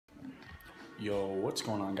Yo, what's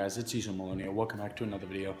going on, guys? It's Easy Millennial. Welcome back to another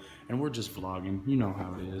video, and we're just vlogging. You know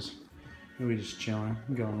how it is. We just chilling,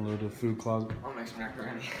 going a little to the food closet. I'll make some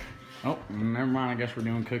macaroni. Oh, never mind. I guess we're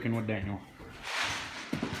doing cooking with Daniel.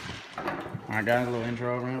 All right, guys, a little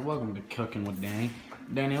intro over here. Welcome to Cooking with Danny.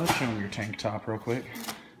 Danny, let's show him your tank top real quick.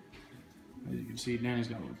 As you can see, Danny's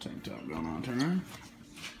got a little tank top going on. Turn around.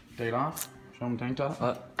 Take it off. Show him tank top.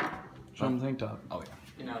 Show him tank top. Oh, yeah.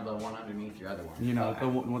 You know, the one underneath your other one. You know, the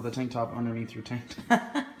one with the tank top underneath your tank top.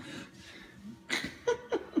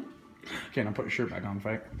 Okay, now put your shirt back on,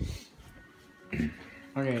 fake.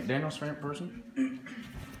 Okay, Daniel's favorite person?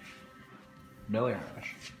 Billy Eilish.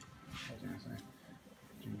 I was gonna say.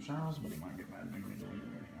 Jim Charles, but he might get mad at me when he doing the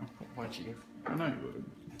video. Why'd you? I know you would.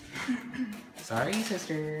 Sorry,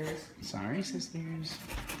 sisters. Sorry, sisters.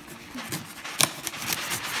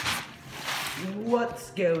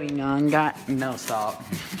 What's going on, guys? No, stop.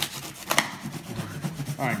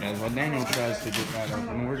 Alright, guys, while Daniel tries to get that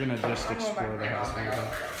open, we're gonna just explore the house a little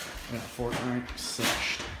bit. We got Fortnite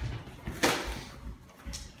slashed.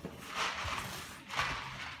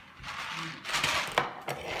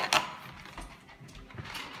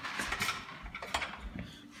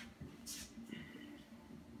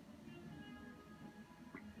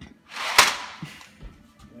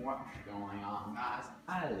 What's going on, guys?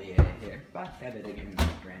 Alia here, back at it again with a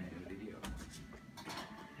brand new video.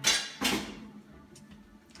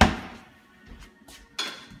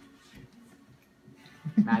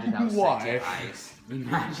 Imagine that was set to ice.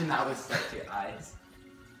 Imagine that was set to ice.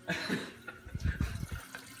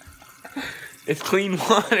 It's clean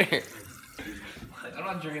water. I'm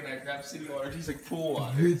not drinking that crap city water. It tastes like pool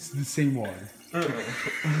water. It's the same water.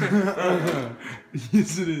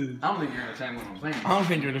 Yes, it is. I don't think you're understanding what I'm saying. I don't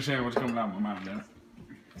think you understand what's coming out of my mouth, Dan.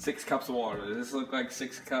 6 cups of water. Does this look like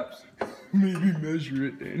 6 cups? Maybe measure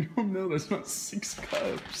it, Daniel. No, that's not 6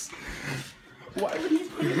 cups. Why would he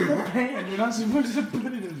put it in the pan? You're not supposed to put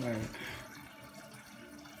it in there.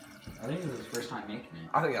 I think this is his first time making it.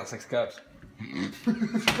 I think that's 6 cups.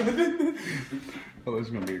 Oh, this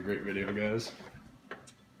is gonna be a great video, guys.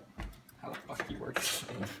 How the fuck do you work this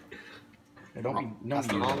thing? Hey, don't That's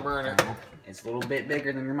the wrong burner. It's a little bit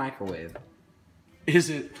bigger than your microwave. Is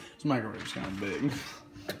it? This microwave's kind of big.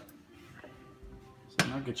 So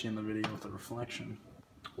I'll get you in the video with the reflection.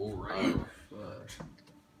 Alright.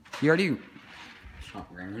 You already... Stop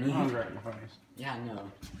Oh, right in my face. Yeah, I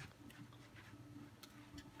know.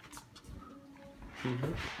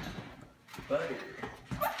 Butter.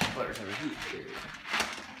 Butter's over here.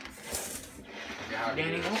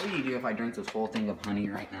 Danny, what would you do if I drank this whole thing of honey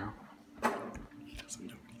right now?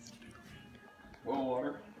 Well,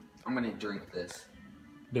 water. I'm gonna drink this.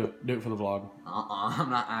 Do it for the vlog. I'm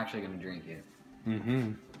not actually gonna drink it.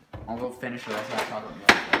 Mm-hmm. I'll go finish the rest of that chocolate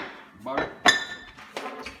milk. Butter.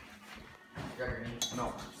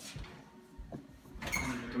 No.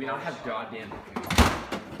 Do we not have goddamn...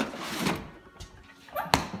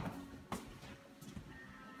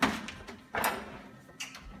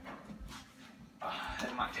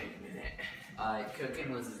 That might take a minute.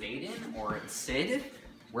 Cooking with Zayden or Sid?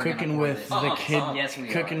 Cooking with the kid. Yes, we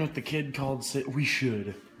cooking are. with the kid called Sid. We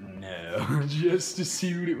should. No. Just to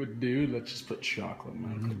see what it would do. Let's just put chocolate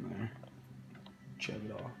milk in there. Chug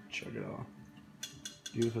it all. Chug it all.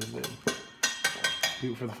 Do it for the vid.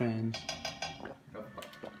 Do it for the fans.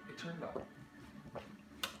 It turned off.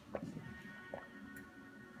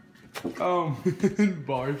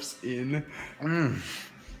 Barf's in.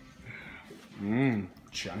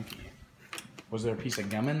 Chunky. Was there a piece of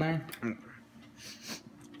gum in there? You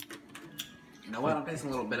know what? I'm putting a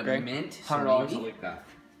little bit of mint. $100 to maybe? lick that.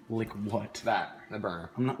 Lick what? That. The burner.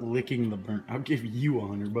 I'm not licking the burnt. I'll give you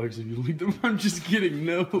 $100 if you lick them. I'm just kidding.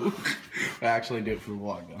 No. I actually do it for the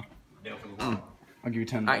vlog though. No, for the vlog. I'll give you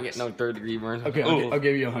 $10. I get no 3rd-degree burns. Okay, I'll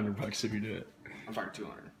give you $100 if you do it. I'm talking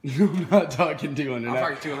 200. I'm not talking 200. I'm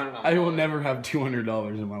talking 200. I will never have $200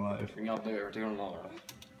 in my life. And y'all do it for $200.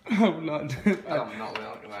 I'm not. I'm not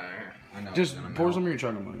doing that. I know. Just pour some of your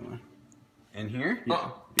chocolate milk in there. in here? Yeah.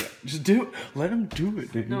 Yeah. Just do it. Let him do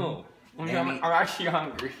it, dude. No. Danny. I'm actually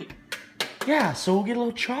hungry. Yeah, so we'll get a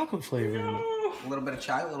little chocolate flavor in it. A little bit of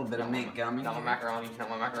chai, a little bit of mint gummy. Not my macaroni. Not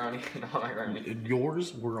my macaroni. Not my macaroni.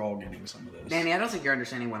 Yours, we're all getting some of this. Danny, I don't think you're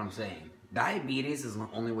understanding what I'm saying. Diabetes is the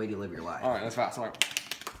only way to live your life. Alright, that's fast. Sorry.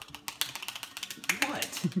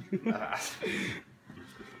 What?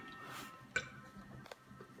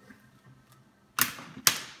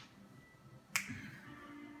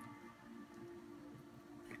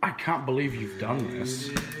 I can't believe you've done this.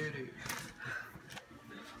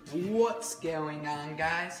 What's going on,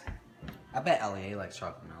 guys? I bet LEA likes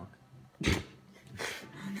chocolate milk.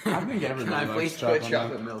 I think Can everybody I likes please chocolate put milk.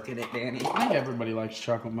 chocolate milk in it, Danny? I think everybody likes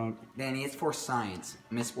chocolate milk. Danny, it's for science.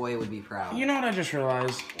 Miss Boy would be proud. You know what I just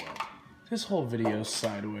realized? This whole video's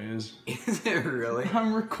sideways. Is it really?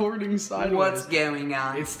 I'm recording sideways. What's going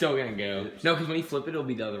on? It's still gonna go. No, because when you flip it, it'll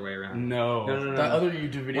be the other way around. No. That other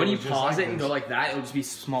YouTube video When you was just pause like it and this. go like that, it'll just be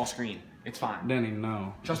small screen. It's fine. Danny,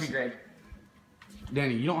 no. Trust me, Greg.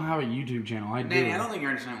 Danny, you don't have a YouTube channel. I do. Danny, I don't think you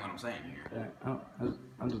understand what I'm saying here. Yeah,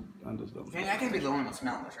 I'm just dumb. Danny, I can't be the only one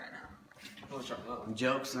smelling this right now.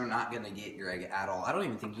 Jokes are not gonna get Greg at all. I don't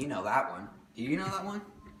even think you know that one. Do you know that one?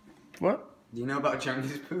 What? Do you know about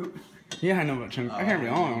Chunky's poop? Yeah, I know about Chunk. I can't be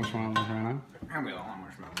the only one smiling this right now. I can't be the only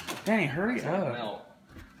one smelling this. Danny, hurry up.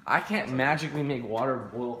 I can't magically make water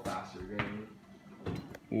boil faster, Greg.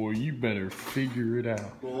 Well, you better figure it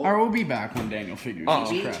out. Cool. Alright, we'll be back when Daniel figures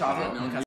this Eat crap chocolate out. milk.